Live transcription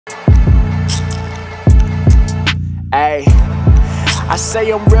Ayy, I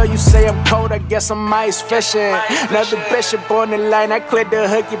say I'm real, you say I'm cold, I guess I'm ice fishing. Another bishop on the line, I cleared the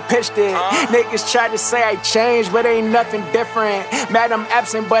hook and pitched it. Niggas try to say I changed, but ain't nothing different. Mad I'm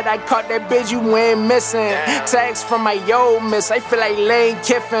absent, but I caught that bitch you went missing. Tags from my old miss, I feel like Lane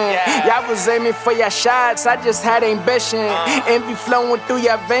Kiffin. Y'all was aiming for your shots, I just had ambition. Envy flowing through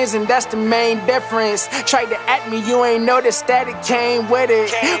your veins, and that's the main difference. Tried to at me, you ain't noticed that it came with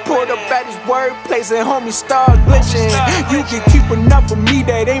it. Pulled up at his wordplays and homie start glitching. You can keep enough for me,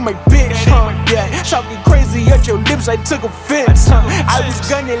 that ain't my bitch, yeah, talking crazy at your lips, I took offense, I was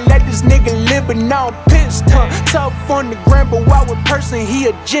gonna let this nigga live, but now I'm pissed, Tough on the gram, but wild in person, he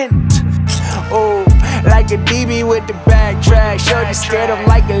a gent. Oh, like a DB with the backtrack. Shorty scared him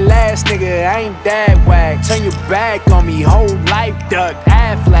like a last nigga, I ain't that whack. Turn your back on me, whole life duck,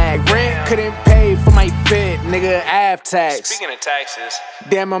 ad flag. Rent couldn't pay for my fit, nigga, av tax. Speaking of taxes,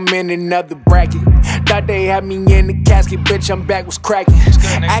 damn, I'm in another bracket. Thought they had me in the casket, bitch, I'm back, was cracking.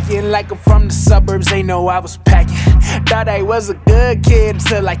 Acting like I'm from the suburbs, ain't know I was packing. Thought I was a good kid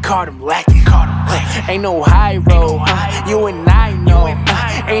until I caught him lacking. Ain't no high road, you and I know.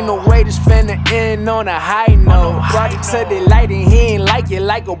 Ain't no way to finna end on a high note. Brought it to the light and he ain't like it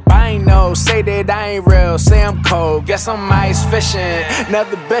like albino. Say that I ain't real, say I'm cold, guess I'm ice fishing.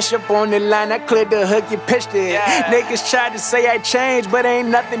 Another bishop on the line, I cleared the hook and pitched it. Niggas tried to say I changed, but ain't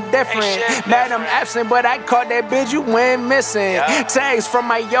nothing different. Mad I'm absent, but I caught that bitch you went missing. Tags from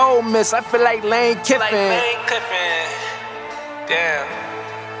my old miss, I feel like Lane Kiffin. Damn.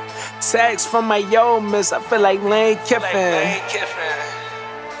 Tags from my old miss, I feel like Lane Kiffin.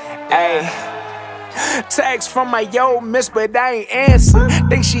 Ayy, tags from my old miss, but I ain't answer.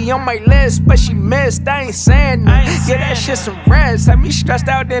 Think she on my list, but she missed, I ain't saying nothing. Yeah, that shit some rest, had me stressed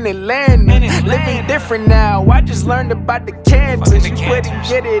out in Atlanta. Living different now, I just learned about the Kansas. You couldn't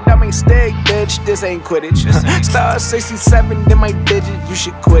get it, I mean stick, bitch, this ain't Quidditch. Star 67 in my digits, you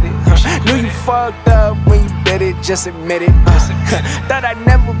should quit it. Knew you fucked up when you did it, just admit it. Thought I'd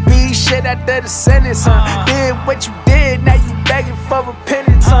never be shit after the sentence, Did what you did, now you begging for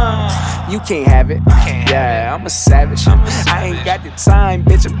repentance, You can't have it, yeah, I'm a savage. I ain't got the time,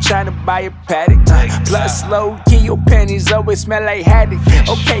 bitch, I'm tryna buy a paddock. Plus low key, your panties always smell like haddock.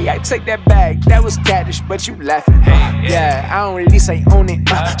 Okay, I take that back, that was caddish, but you laughing. Yeah, I don't release, I own it.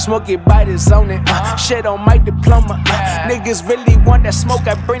 Smoke it by the zone it. Shit on my diploma. Niggas really want that smoke,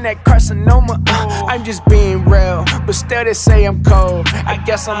 I bring that carcinoma. I'm just being real, but still they say I'm cold. I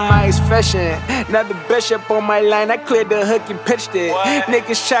guess I'm ice fishing. Another bishop on my line, I cleared the hook and pitched it.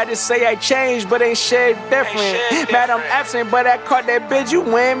 Niggas try to say I changed, but ain't shit different. Mad I'm absent, but I caught that bitch you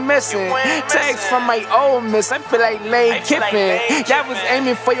went missing. Tags from my old miss, I feel like Lane Kiffin. Y'all was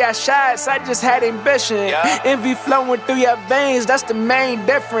aiming for your shots, I just had ambition. Envy flowing through your veins, that's the main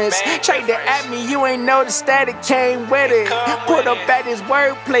difference. Tried to at me, you ain't noticed that it came with it. Put up at his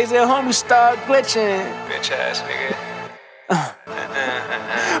wordplays and homie start glitching. Bitch ass nigga.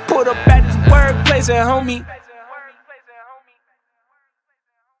 Put up at his wordplays and homie